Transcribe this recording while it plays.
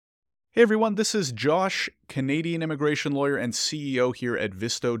Hey everyone, this is Josh, Canadian immigration lawyer and CEO here at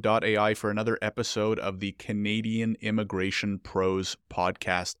Visto.ai for another episode of the Canadian Immigration Pros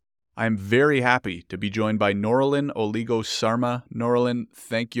podcast. I'm very happy to be joined by Norilyn Oligo Sarma. Norilyn,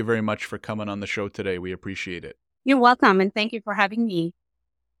 thank you very much for coming on the show today. We appreciate it. You're welcome, and thank you for having me.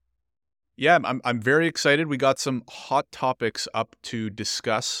 Yeah, I'm very excited. We got some hot topics up to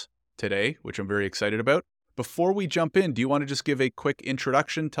discuss today, which I'm very excited about. Before we jump in, do you want to just give a quick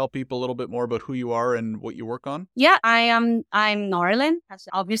introduction, tell people a little bit more about who you are and what you work on? Yeah, I'm Norilyn. As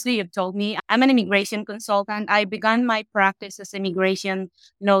obviously you've told me, I'm an immigration consultant. I began my practice as immigration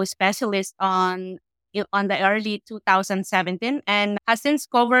law specialist on the early 2017 and has since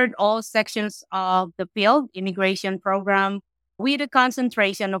covered all sections of the field immigration program with a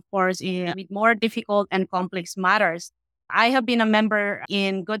concentration, of course, with more difficult and complex matters. I have been a member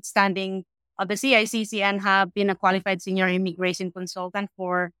in good standing of the CICC and have been a qualified senior immigration consultant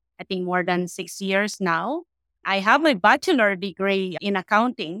for, I think, more than 6 years now. I have my bachelor degree in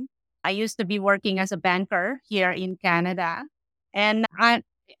accounting. I used to be working as a banker here in Canada. And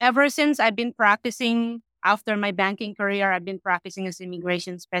ever since I've been practicing after my banking career, I've been practicing as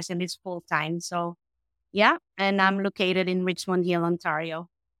immigration specialist full time. So, yeah, and I'm located in Richmond Hill, Ontario.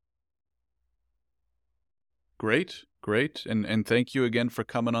 Great, great. And thank you again for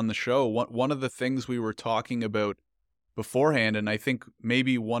coming on the show. One of the things we were talking about beforehand, and I think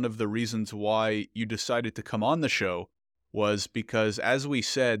maybe one of the reasons why you decided to come on the show was because, as we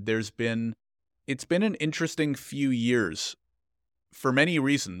said, it's been an interesting few years for many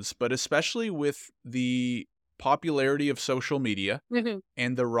reasons, but especially with the popularity of social media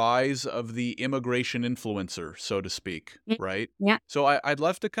and the rise of the immigration influencer, so to speak, right? Yeah. So I'd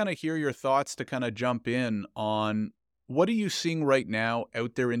love to kind of hear your thoughts to kind of jump in on what are you seeing right now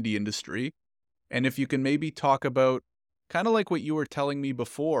out there in the industry? And if you can maybe talk about kind of like what you were telling me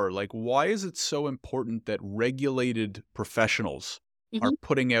before, like why is it so important that regulated professionals are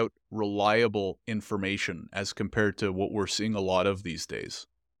putting out reliable information as compared to what we're seeing a lot of these days?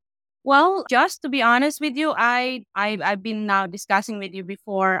 Well, just to be honest with you, I've been now discussing with you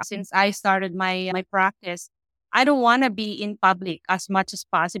before since I started my practice. I don't want to be in public as much as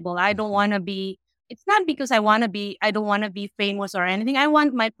possible. I don't want to be. It's not because I don't want to be famous or anything. I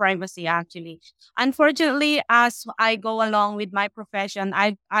want my privacy actually. Unfortunately, as I go along with my profession,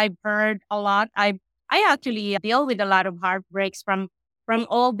 I've heard a lot. I actually deal with a lot of heartbreaks from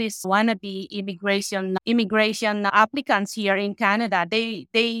all these wannabe immigration applicants here in Canada.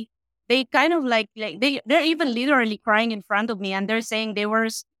 They kind of they're even literally crying in front of me, and they're saying they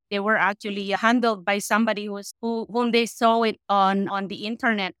were actually handled by somebody whom they saw it on the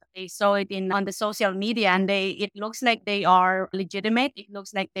internet. They saw it in on the social media, and it looks like they are legitimate. It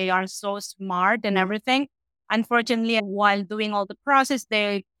looks like they are so smart and everything. Unfortunately, while doing all the process,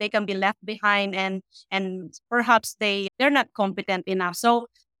 they can be left behind, and perhaps they're not competent enough. So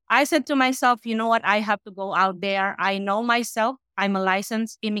I said to myself, you know what? I have to go out there. I know myself. I'm a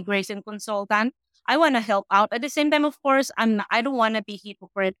licensed immigration consultant. I want to help out. At the same time, of course, I don't want to be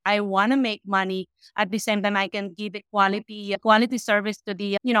hypocrite. I want to make money. At the same time, I can give a quality service to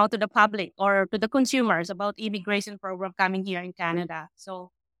to the public or to the consumers about immigration program coming here in Canada. So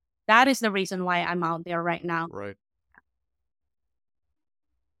that is the reason why I'm out there right now. Right.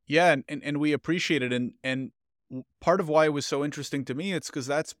 Yeah, and we appreciate it. And part of why it was so interesting to me, it's because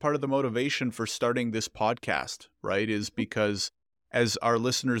that's part of the motivation for starting this podcast, right? Is because as our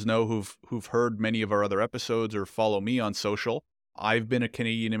listeners know who've heard many of our other episodes or follow me on social, I've been a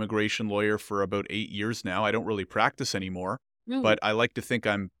Canadian immigration lawyer for about 8 years now. I don't really practice anymore, but I like to think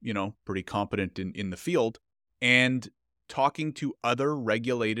I'm, pretty competent in the field. And talking to other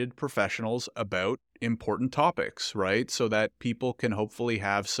regulated professionals about important topics, right? So that people can hopefully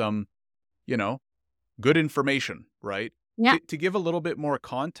have some, good information, right? Yeah. To give a little bit more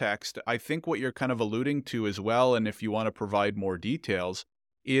context, I think what you're kind of alluding to as well, and if you want to provide more details,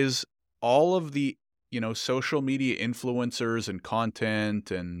 is all of the, social media influencers and content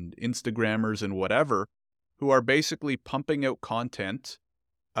and Instagrammers and whatever, who are basically pumping out content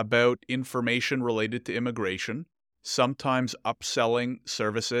about information related to immigration, sometimes upselling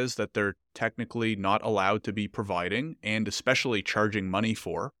services that they're technically not allowed to be providing, and especially charging money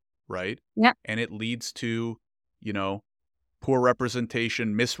for, right? Yeah. And it leads to, poor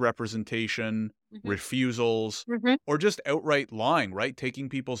representation, misrepresentation, refusals, or just outright lying, right? Taking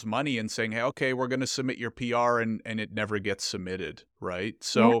people's money and saying, hey, okay, we're going to submit your PR and it never gets submitted, right?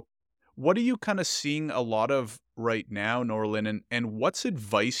 So what are you kind of seeing a lot of right now, Norilyn, and what's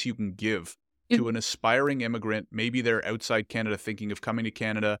advice you can give to an aspiring immigrant? Maybe they're outside Canada thinking of coming to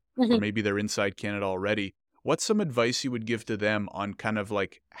Canada, or maybe they're inside Canada already. what's some advice you would give to them on kind of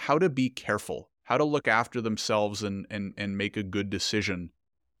like how to be careful, how to look after themselves and make a good decision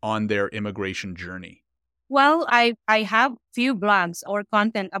on their immigration journey? Well, I have few blogs or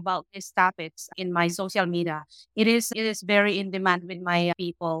content about these topics in my social media. It is very in demand with my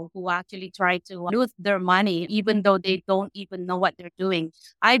people who actually try to lose their money even though they don't even know what they're doing.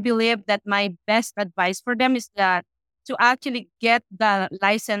 I believe that my best advice for them is that to actually get the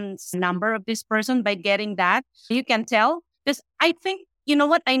license number of this person. By getting that, you can tell. Because I think, you know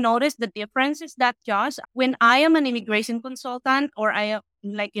what I noticed, the difference is that, Josh, when I am an immigration consultant, or I am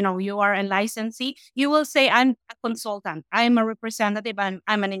like, you are a licensee, you will say, I'm a consultant, I'm a representative, I'm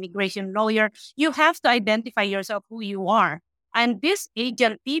an immigration lawyer. You have to identify yourself who you are. And these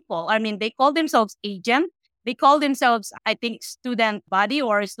agent people, I mean, they call themselves agent. They call themselves, I think, student body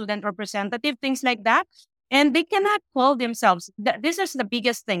or student representative, things like that. And they cannot call themselves, this is the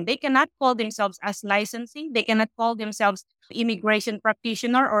biggest thing. They cannot call themselves as licensee. They cannot call themselves immigration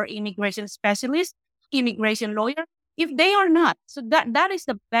practitioner or immigration specialist, immigration lawyer, if they are not. So that is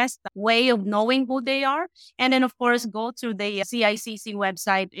the best way of knowing who they are. And then, of course, go to the CICC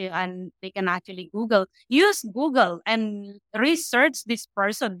website, and they can actually use Google and research this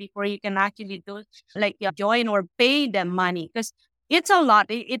person before you can actually do like join or pay them money, because it's a lot.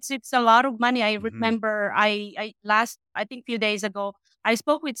 It's a lot of money. I Hmm. remember I think few days ago, I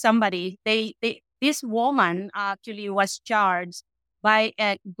spoke with somebody. They this woman actually was charged by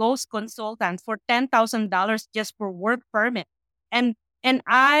a ghost consultant for $10,000 just for work permit. And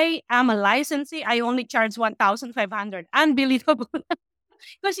I am a licensee. I only charge 1,500. Unbelievable.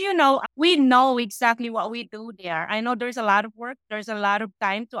 Because we know exactly what we do there. I know there's a lot of work. There's a lot of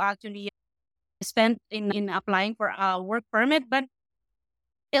time to actually spend in applying for a work permit. But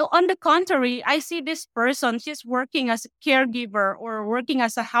on the contrary, I see this person, she's working as a caregiver or working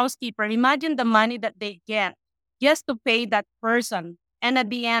as a housekeeper. Imagine the money that they get just to pay that person. And at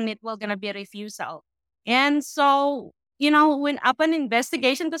the end, it will going to be a refusal. And so, when upon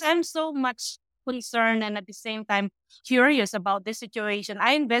investigation, because I'm so much concerned and at the same time curious about this situation,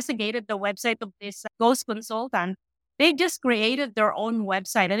 I investigated the website of this ghost consultant. They just created their own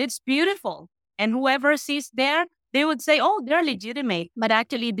website and it's beautiful. And whoever sees there, they would say, "Oh, they're legitimate," but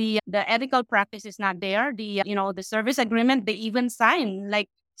actually, the ethical practice is not there. The service agreement they even sign, like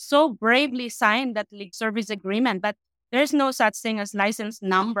so bravely signed that service agreement, but there's no such thing as license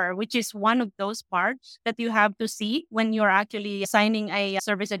number, which is one of those parts that you have to see when you're actually signing a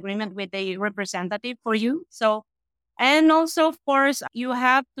service agreement with a representative for you. So, and also, of course, you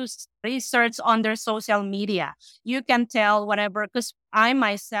have to research on their social media. You can tell whatever, because I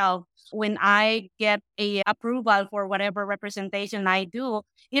myself, when I get a approval for whatever representation I do,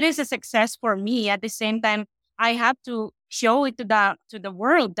 it is a success for me. At the same time, I have to show it to the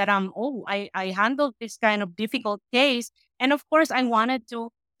world that I handled this kind of difficult case. And of course, I wanted to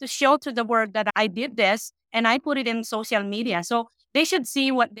show to the world that I did this and I put it in social media. So they should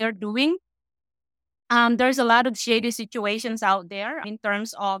see what they're doing. There's a lot of shady situations out there in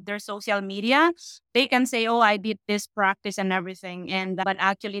terms of their social media. They can say, "Oh, I did this practice and everything," and but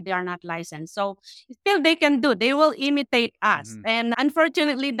actually they are not licensed. So still, they can do. They will imitate us, Hmm. and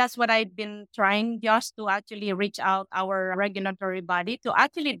unfortunately, that's what I've been trying just to actually reach out our regulatory body to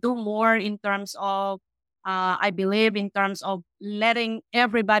actually do more in terms of. I believe in terms of letting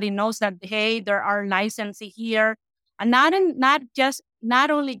everybody knows that, hey, there are licensee here, and not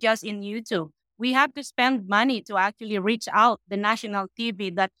only just in YouTube. We have to spend money to actually reach out the national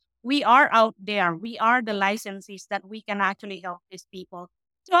TV that we are out there. We are the licensees that we can actually help these people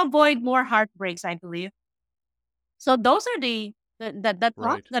to avoid more heartbreaks, I believe. So those are the thoughts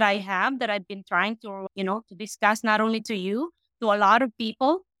Right. that I have that I've been trying to discuss not only to you, to a lot of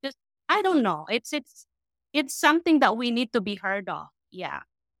people. Just I don't know. It's something that we need to be heard of. Yeah.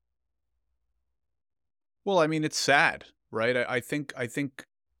 Well, I mean, it's sad, right? I think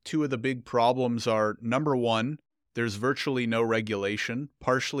two of the big problems are number one, there's virtually no regulation,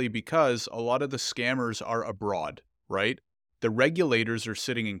 partially because a lot of the scammers are abroad, right? The regulators are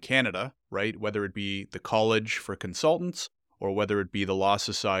sitting in Canada, right? Whether it be the college for consultants or whether it be the law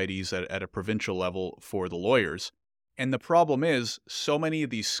societies at a provincial level for the lawyers. And the problem is, so many of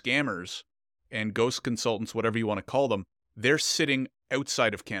these scammers and ghost consultants, whatever you want to call them, they're sitting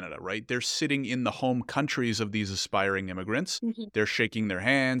outside of Canada, right? They're sitting in the home countries of these aspiring immigrants. Mhm. They're shaking their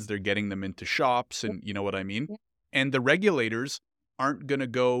hands, they're getting them into shops, and you know what I mean? Yeah. And the regulators aren't going to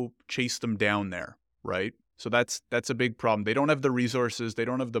go chase them down there, right? So that's a big problem. They don't have the resources, they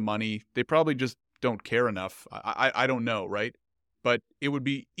don't have the money. They probably just don't care enough. I don't know, right? But it would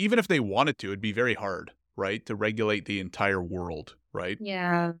be, even if they wanted to, it'd be very hard, right, to regulate the entire world. right?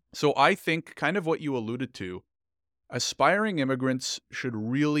 Yeah. So I think kind of what you alluded to, aspiring immigrants should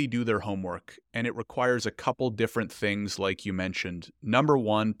really do their homework, and it requires a couple different things like you mentioned. Number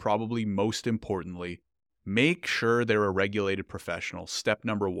one, probably most importantly, make sure they're a regulated professional. Step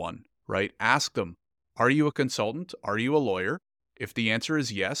number one, right? Ask them, are you a consultant? Are you a lawyer? If the answer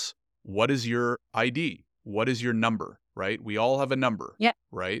is yes, what is your ID? What is your number, right? We all have a number, Yeah.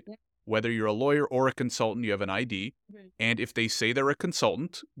 right? Yeah. Whether you're a lawyer or a consultant, you have an ID. Mhm. And if they say they're a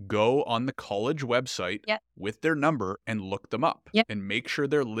consultant, go on the college website Yeah. with their number and look them up Yeah. and make sure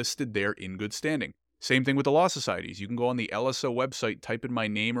they're listed there in good standing. Same thing with the law societies. You can go on the LSO website, type in my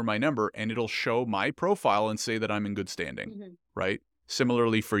name or my number, and it'll show my profile and say that I'm in good standing, Mhm. right?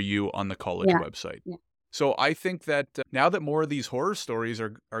 Similarly for you on the college Yeah. website. Yeah. So I think that now that more of these horror stories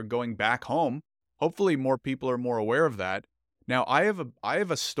are going back home, hopefully more people are more aware of that. Now I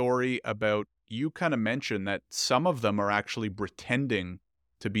have a story about, you kind of mentioned that some of them are actually pretending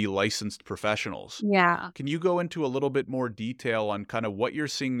to be licensed professionals. Yeah. Can you go into a little bit more detail on kind of what you're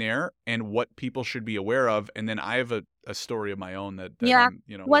seeing there and what people should be aware of? And then I have a story of my own that Yeah. I'm,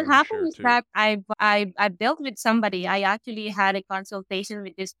 What willing to happened share is too. that I've dealt with somebody. I actually had a consultation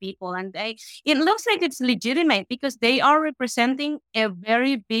with these people, and it looks like it's legitimate because they are representing a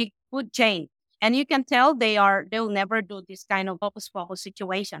very big food chain. And you can tell they'll never do this kind of focus focus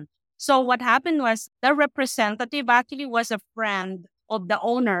situation. So what happened was the representative actually was a friend of the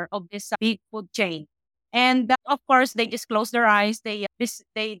owner of this big food chain. And of course, they just closed their eyes. They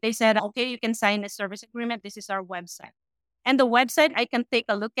said, okay, you can sign a service agreement. This is our website. And the website, I can take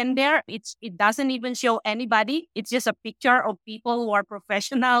a look in there. It doesn't even show anybody. It's just a picture of people who are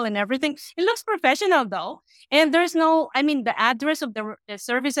professional and everything. It looks professional though. And there's no, I mean, the address of the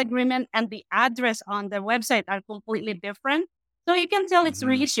service agreement and the address on the website are completely different. So you can tell it's Mm-hmm.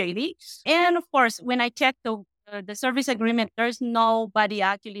 really shady. And of course, when I checked the service agreement, there's nobody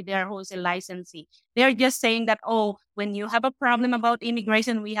actually there who's a licensee. They're just saying that, oh, when you have a problem about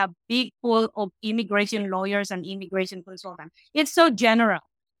immigration, we have big pool of immigration lawyers and immigration consultants. It's so general.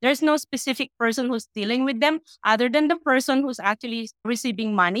 There's no specific person who's dealing with them other than the person who's actually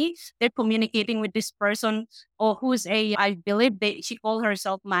receiving money. They're communicating with this person or who's I believe she called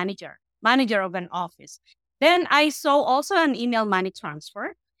herself manager of an office. Then I saw also an email money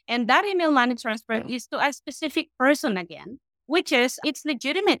transfer. And that email money transfer is to a specific person again, which is it's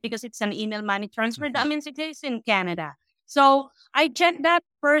legitimate because it's an email money transfer. That means it is in Canada. So I checked that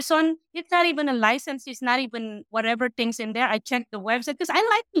person. It's not even a license. It's not even whatever things in there. I checked the website because I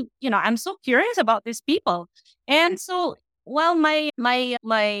like to, I'm so curious about these people. And so, well, my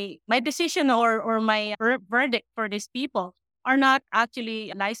decision or my verdict for these people are not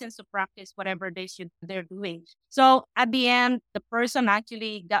actually licensed to practice whatever they're doing. So at the end, the person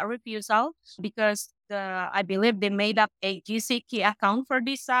actually got refusal because I believe they made up a GCK account for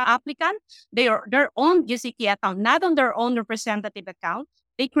this applicant. Their own GCK account, not on their own representative account.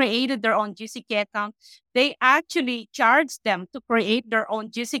 They created their own GCK account. They actually charged them to create their own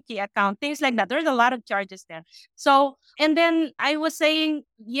GCK account, things like that. There's a lot of charges there. So, and then I was saying,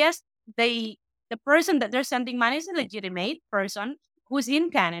 yes, the person that they're sending money is a legitimate person who's in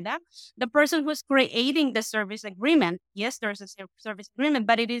Canada. The person who's creating the service agreement, yes, there's a service agreement,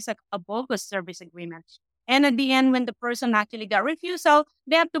 but it is a bogus service agreement. And at the end, when the person actually got refusal,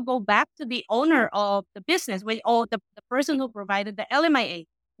 they have to go back to the owner of the business, the person who provided the LMIA.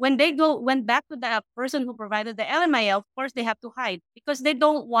 When went back to the person who provided the LMIA, of course they have to hide because they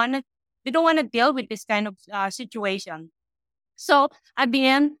don't want to deal with this kind of situation. So at the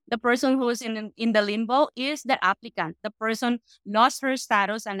end, the person who is in the limbo is the applicant. The person lost her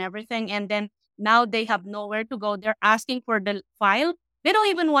status and everything, and then now they have nowhere to go. They're asking for the file. They don't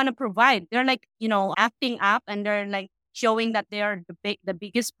even want to provide. They're like, acting up, and they're like showing that they are the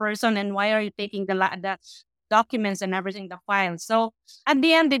biggest person. And why are you taking the documents and everything, the files? So at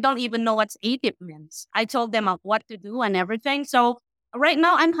the end, they don't even know what's ATIP means. I told them what to do and everything. So right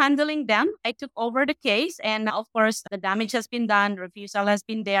now, I'm handling them. I took over the case, and of course, the damage has been done. Refusal has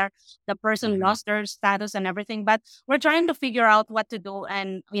been there. The person Mm-hmm. lost their status and everything. But we're trying to figure out what to do,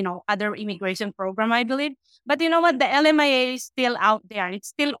 and other immigration program, I believe. But you know what? The LMIA is still out there. It's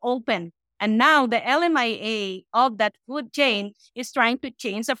still open. And now the LMIA of that food chain is trying to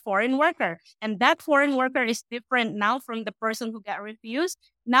change a foreign worker. And that foreign worker is different now from the person who got refused.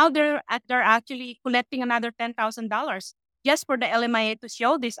 Now they're actually collecting another $10,000 just for the LMIA to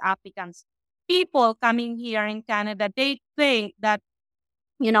show these applicants. People coming here in Canada, they think that,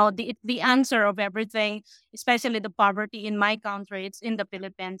 the answer of everything, especially the poverty in my country, it's in the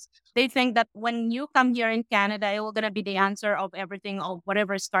Philippines. They think that when you come here in Canada, it will going to be the answer of everything, of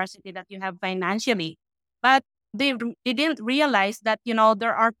whatever scarcity that you have financially. But they didn't realize that,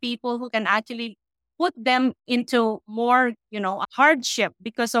 there are people who can actually put them into more, hardship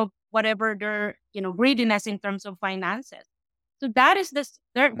because of whatever their, greediness in terms of finances. So that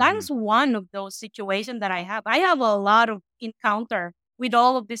Hmm. is one of those situations that I have. I have a lot of encounter with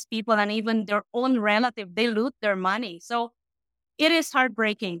all of these people, and even their own relative, they loot their money. So it is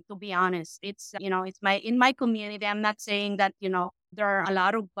heartbreaking, to be honest. It's, it's in my community. I'm not saying that, there are a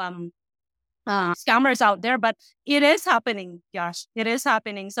lot of scammers out there, but it is happening, Josh. It is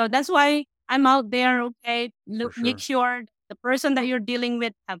happening. So that's why I'm out there. Okay, For make sure. sure the person that you're dealing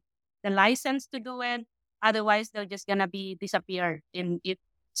with have the license to do it. Otherwise, they're just gonna be disappeared in it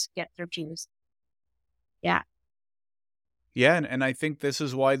get refused. Yeah. Yeah, and I think this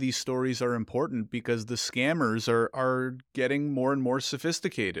is why these stories are important, because the scammers are getting more and more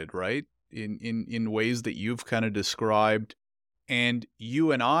sophisticated, right? In ways that you've kind of described. And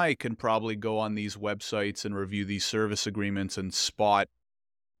you and I can probably go on these websites and review these service agreements and spot,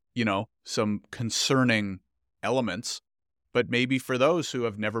 some concerning elements. But maybe for those who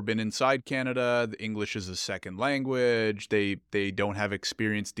have never been inside Canada, the English is a second language, they don't have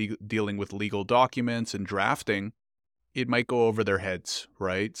experience dealing with legal documents and drafting, it might go over their heads,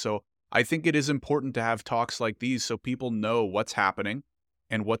 right? So I think it is important to have talks like these so people know what's happening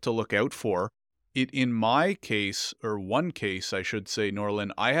and what to look out for. In my case, or one case, I should say,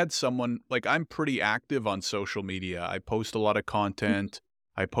 Norilyn, I had someone, like, I'm pretty active on social media. I post a lot of content.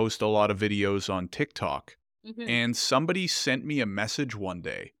 I post a lot of videos on TikTok. Mm-hmm. And somebody sent me a message one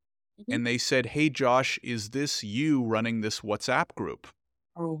day Mm-hmm. and they said, "Hey, Josh, is this you running this WhatsApp group?"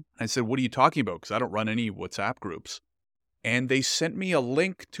 Oh. I said, "What are you talking about? Because I don't run any WhatsApp groups." And they sent me a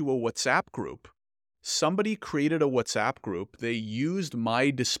link to a WhatsApp group. Somebody created a WhatsApp group. They used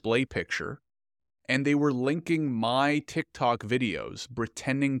my display picture and they were linking my TikTok videos,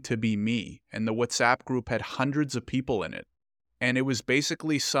 pretending to be me. And the WhatsApp group had hundreds of people in it. And it was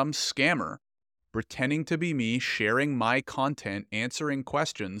basically some scammer pretending to be me, sharing my content, answering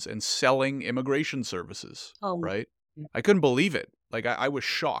questions, and selling immigration services, Oh. right? I couldn't believe it. Like, I was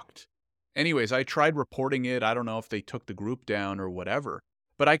shocked. Anyways, I tried reporting it. I don't know if they took the group down or whatever.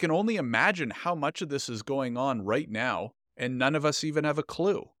 But I can only imagine how much of this is going on right now, and none of us even have a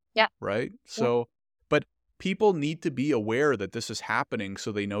clue, Yeah. right? Yeah. So, but people need to be aware that this is happening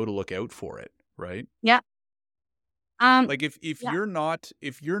so they know to look out for it, right? Yeah. Um. Like if Yeah.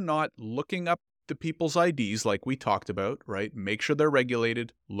 you're not looking up the people's IDs like we talked about, right? Make sure they're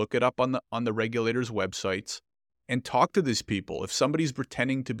regulated, look it up on the regulators' websites and talk to these people. If somebody's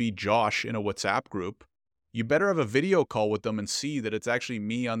pretending to be Josh in a WhatsApp group, you better have a video call with them and see that it's actually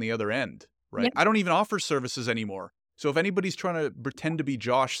me on the other end, Yeah. right? I don't even offer services anymore. So if anybody's trying to pretend to be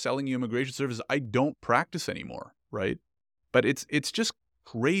Josh selling you immigration services, I don't practice anymore, right? But it's just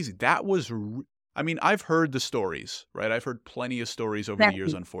crazy. That was I mean, I've heard the stories, right? I've heard plenty of stories over the years,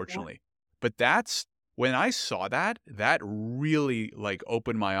 Exactly. Yeah. unfortunately. But that's when I saw that, that really like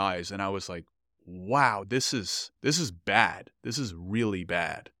opened my eyes and I was like, wow, this is bad. This is really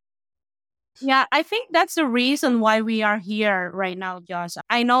bad. Yeah, I think that's the reason why we are here right now, Josh.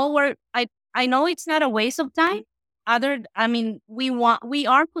 I know it's not a waste of time. I mean, we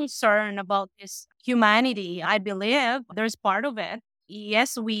are concerned about this humanity. I believe there's part of it.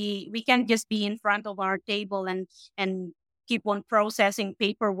 Yes, we can't just be in front of our table and keep on processing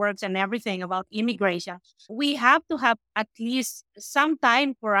paperwork and everything about immigration. We have to have at least some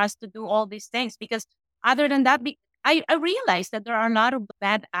time for us to do all these things, because other than that, I realize that there are a lot of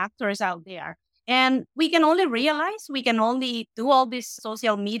bad actors out there. And we can only do all this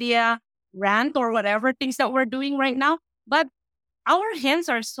social media rant or whatever things that we're doing right now. But our hands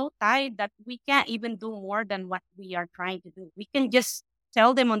are so tied that we can't even do more than what we are trying to do. We can just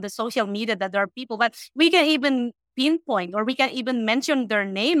tell them on the social media that there are people, but we can even pinpoint or we can even mention their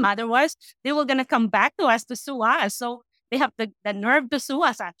name. Otherwise, they will gonna come back to us to sue us. So they have the nerve to sue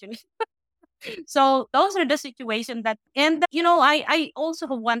us actually. So those are the situations that, and I also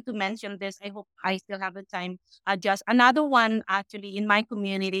want to mention this. I hope I still have the time. Just another one actually in my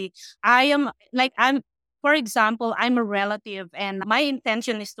community. I'm, for example, I'm a relative, and my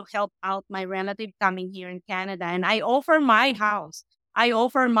intention is to help out my relative coming here in Canada, and I offer my house. I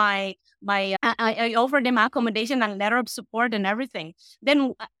offer I offer them accommodation and letter of support and everything.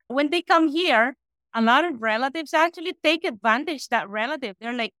 Then when they come here, a lot of relatives actually take advantage that relative.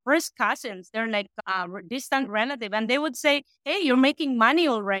 They're like first cousins. They're like distant relative, and they would say, "Hey, you're making money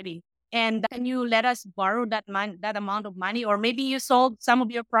already, and can you let us borrow that amount of money? Or maybe you sold some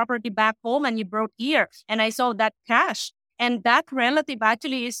of your property back home and you brought here, and I saw that cash." And that relative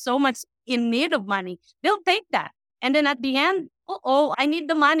actually is so much in need of money. They'll take that, and then at the end, oh, I need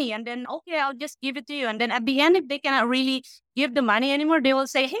the money. And then, okay, I'll just give it to you. And then at the end, if they cannot really give the money anymore, they will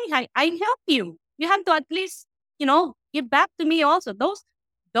say, hey, I help you. You have to at least, give back to me also. Those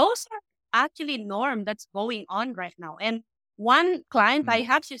are actually norm that's going on right now. And one client I Mm,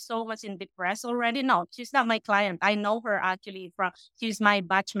 have, she's so much in depressed already. No, she's not my client. I know her actually she's my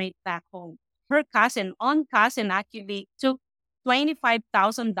batchmate back home. Her cousin actually took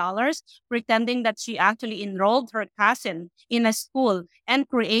 $25,000 pretending that she actually enrolled her cousin in a school and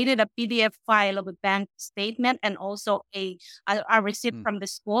created a PDF file of a bank statement and also a receipt mm. from the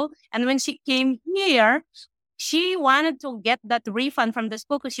school. And when she came here, she wanted to get that refund from the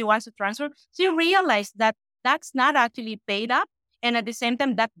school because she wants to transfer. She realized that that's not actually paid up, and at the same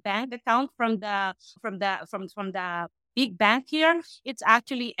time, that bank account from the big bank here, it's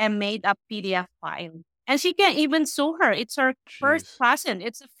actually a made up PDF file, and she can't even sue her. It's her first Jeez. cousin.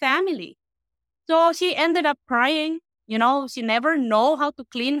 It's a family. So she ended up crying. She never know how to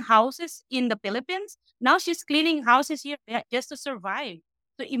clean houses in the Philippines. Now she's cleaning houses here just to survive.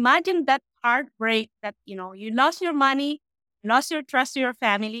 So imagine that heartbreak that, you lost your money, you lost your trust to your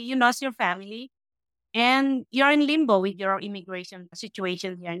family, you lost your family, and you're in limbo with your immigration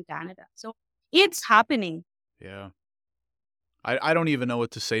situation here in Canada. So it's happening. Yeah. I don't even know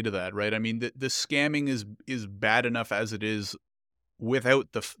what to say to that, right? I mean, the scamming is bad enough as it is without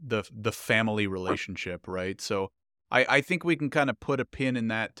the family relationship, right? So I think we can kind of put a pin in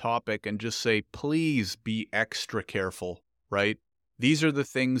that topic and just say, please be extra careful, right? These are the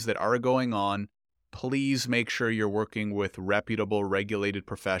things that are going on. Please make sure you're working with reputable, regulated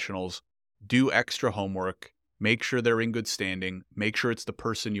professionals. Do extra homework. Make sure they're in good standing. Make sure it's the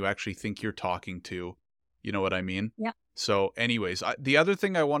person you actually think you're talking to. You know what I mean? Yeah. So anyways, the other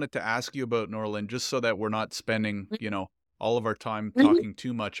thing I wanted to ask you about, Norilyn, just so that we're not spending, all of our time Mhm. talking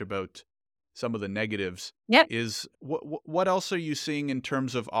too much about some of the negatives, Yep. is what else are you seeing in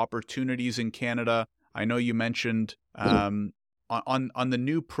terms of opportunities in Canada? I know you mentioned on the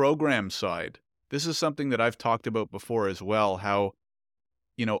new program side. This is something that I've talked about before as well, how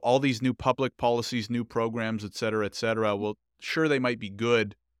all these new public policies, new programs, et cetera, et cetera. Well, sure, they might be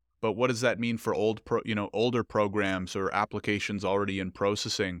good, but what does that mean for older programs or applications already in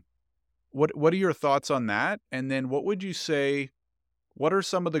processing? What are your thoughts on that? And then what would you say, what are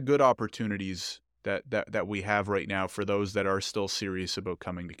some of the good opportunities that we have right now for those that are still serious about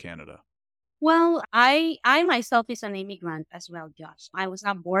coming to Canada? Well, I myself is an immigrant as well, Josh. I was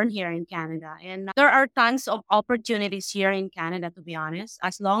not born here in Canada, and there are tons of opportunities here in Canada. To be honest,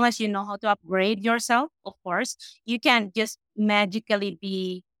 as long as you know how to upgrade yourself, of course, you can't just magically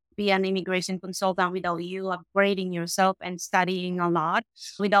be an immigration consultant without you upgrading yourself and studying a lot,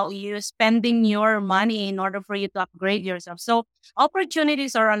 without you spending your money in order for you to upgrade yourself. So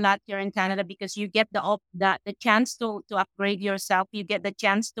opportunities are a lot here in Canada because you get the chance to upgrade yourself. You get the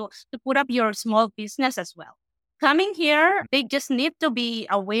chance to put up your small business as well. Coming here, they just need to be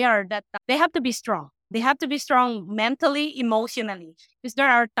aware that they have to be strong. They have to be strong mentally, emotionally, because there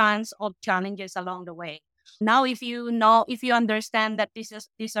are tons of challenges along the way. Now, if you understand that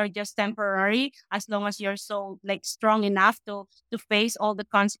these are just temporary, as long as you're so like strong enough to face all the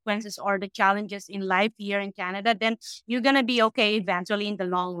consequences or the challenges in life here in Canada, then you're gonna be okay eventually in the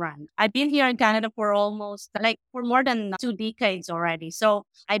long run. I've been here in Canada for almost like for more than 2 decades already. So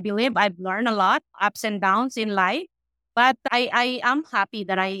I believe I've learned a lot, ups and downs in life. But I am happy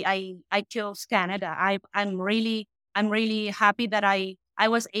that I chose Canada. I'm really happy that I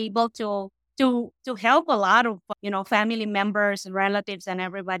was able to help a lot of family members, relatives, and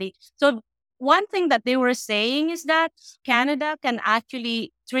everybody. So one thing that they were saying is that Canada can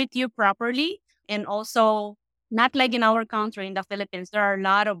actually treat you properly, and also not like in our country, in the Philippines, there are a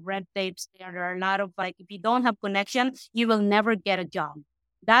lot of red tapes there. There are a lot of like, if you don't have connection, you will never get a job.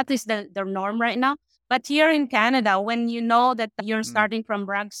 That is the norm right now. But here in Canada, when you know that you're Mm, starting from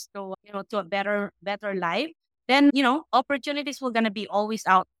rags to a better life, then opportunities will gonna be always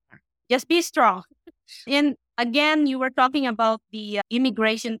out there. Just be strong. And again, you were talking about the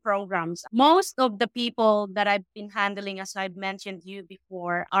immigration programs. Most of the people that I've been handling, as I've mentioned you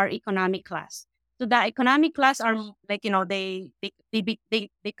before, are economic class. So the economic class are like, they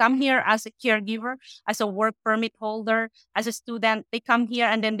come here as a caregiver, as a work permit holder, as a student. They come here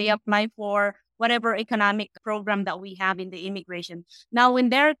and then they apply for whatever economic program that we have in the immigration. Now, when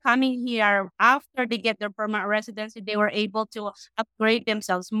they're coming here after they get their permanent residency, they were able to upgrade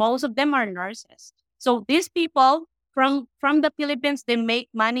themselves. Most of them are nurses. So these people from the Philippines, they make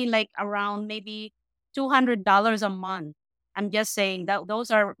money like around maybe $200 a month. I'm just saying that those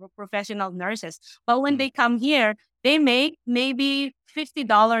are professional nurses. But when mm, they come here, they make maybe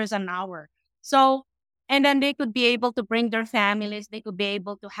 $50 an hour. So, And then they could be able to bring their families, they could be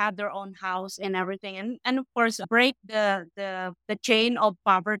able to have their own house and everything. And of course, break the chain of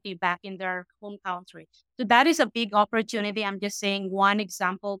poverty back in their home country. So that is a big opportunity. I'm just saying one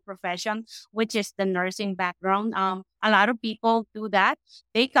example profession, which is the nursing background. A lot of people do that.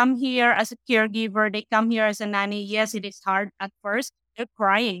 They come here as a caregiver, they come here as a nanny. Yes, it is hard at first. They're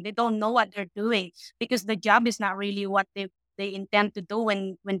crying. They don't know what they're doing because the job is not really what they intend to do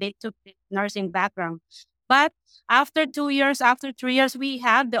when they took the nursing background. But after 2 years, after 3 years, we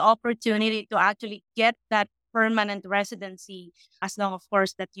have the opportunity to actually get that permanent residency, as long, of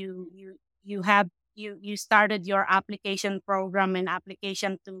course, that you started your application program and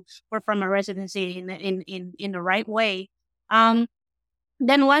application to perform a residency in the right way. Um,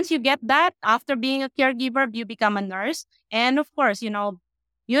 then once you get that, after being a caregiver, you become a nurse. And of course,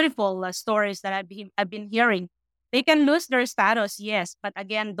 beautiful stories that I've been hearing. They can lose their status, yes, but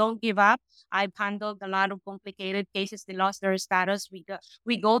again, don't give up. I've handled a lot of complicated cases. They lost their status. We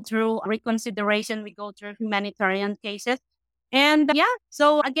go through reconsideration. We go through humanitarian cases. And yeah,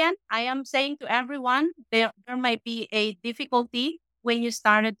 so again, I am saying to everyone, there might be a difficulty when you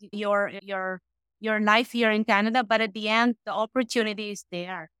started your life here in Canada, but at the end, the opportunity is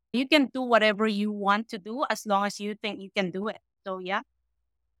there. You can do whatever you want to do as long as you think you can do it. So yeah.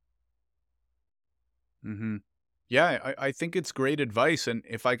 Mm-hmm. Yeah, I think it's great advice. And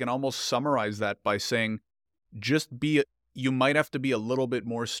if I can almost summarize that by saying, you might have to be a little bit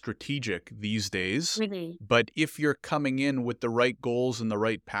more strategic these days. Really. But if you're coming in with the right goals and the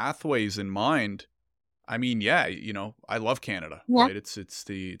right pathways in mind, I mean, yeah, I love Canada, Yeah. right? It's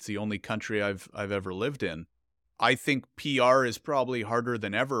the only country I've ever lived in. I think PR is probably harder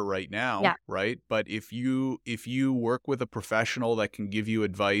than ever right now, Yeah. right? But if you work with a professional that can give you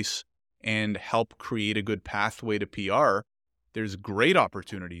advice and help create a good pathway to PR, there's great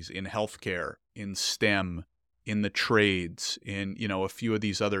opportunities in healthcare, in STEM, in the trades, in, a few of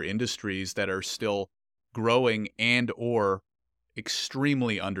these other industries that are still growing and or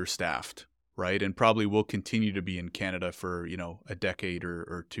extremely understaffed, right? And probably will continue to be in Canada for, a decade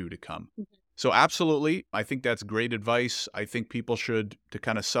or two to come. Mm-hmm. So absolutely, I think that's great advice. I think people should, to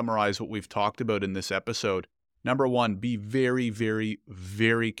kind of summarize what we've talked about in this episode, number one, be very, very,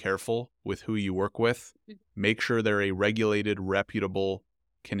 very careful with who you work with. Make sure they're a regulated, reputable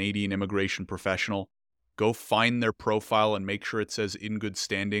Canadian immigration professional. Go find their profile and make sure it says in good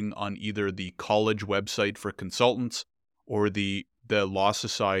standing on either the college website for consultants or the law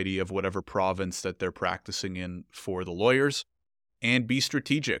society of whatever province that they're practicing in for the lawyers. And be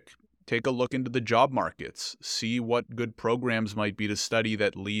strategic. Take a look into the job markets. See what good programs might be to study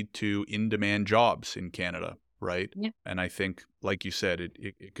that lead to in-demand jobs in Canada, right? Yeah. And I think, like you said,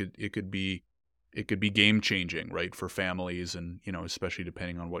 it could be game changing, right, for families, and especially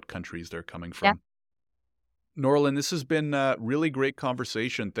depending on what countries they're coming from. Yeah. Norilyn, this has been a really great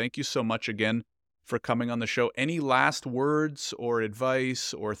conversation. Thank you so much again for coming on the show. Any last words or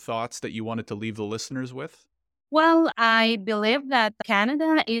advice or thoughts that you wanted to leave the listeners with? Well, I believe that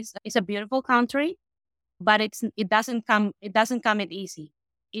Canada is a beautiful country, but it doesn't come it easy.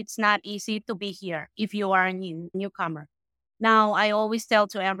 It's not easy to be here if you are a newcomer. Now, I always tell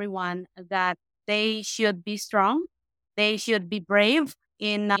to everyone that they should be strong, they should be brave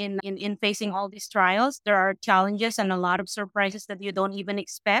in facing all these trials. There are challenges and a lot of surprises that you don't even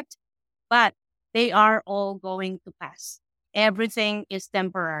expect, but they are all going to pass. Everything is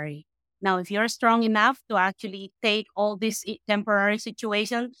temporary. Now, if you're strong enough to actually take all these temporary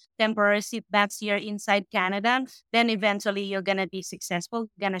situations, temporary setbacks here inside Canada, then eventually you're going to be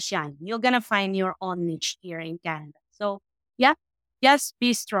successful, going to shine. You're going to find your own niche here in Canada. So, yeah, just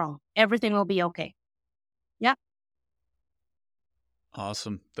be strong. Everything will be okay. Yeah.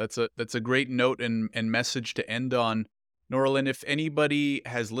 Awesome. That's a great note and message to end on. Norilyn, if anybody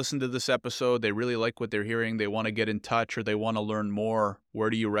has listened to this episode, they really like what they're hearing, they want to get in touch or they want to learn more, where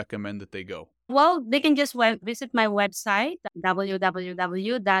do you recommend that they go? Well, they can just visit my website,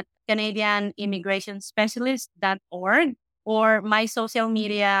 www.canadianimmigrationspecialist.org, or my social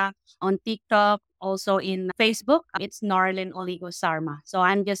media on TikTok, also in Facebook. It's Norilyn Oligo Sarma. So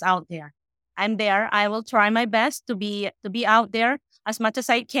I'm just out there. I'm there. I will try my best to be out there as much as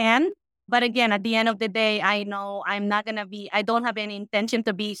I can. But again, at the end of the day, I know I don't have any intention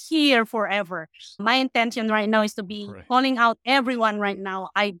to be here forever. My intention right now is to be calling out everyone right now.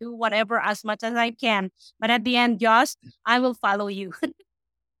 I do whatever as much as I can. But at the end, Josh, I will follow you.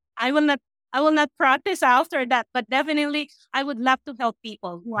 I will not practice after that, but definitely I would love to help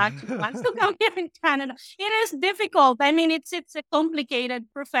people who actually wants to come here in Canada. It is difficult. I mean, it's a complicated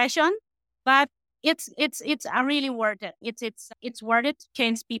profession, but it's really worth it. It's worth it to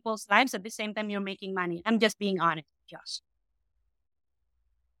change people's lives. At the same time, you're making money. I'm just being honest, Josh.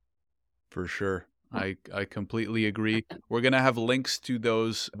 For sure. I completely agree. We're going to have links to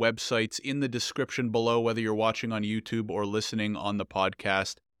those websites in the description below, whether you're watching on YouTube or listening on the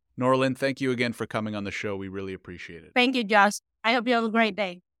podcast. Norilyn, thank you again for coming on the show. We really appreciate it. Thank you, Josh. I hope you have a great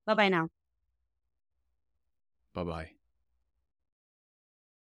day. Bye bye now. Bye-bye.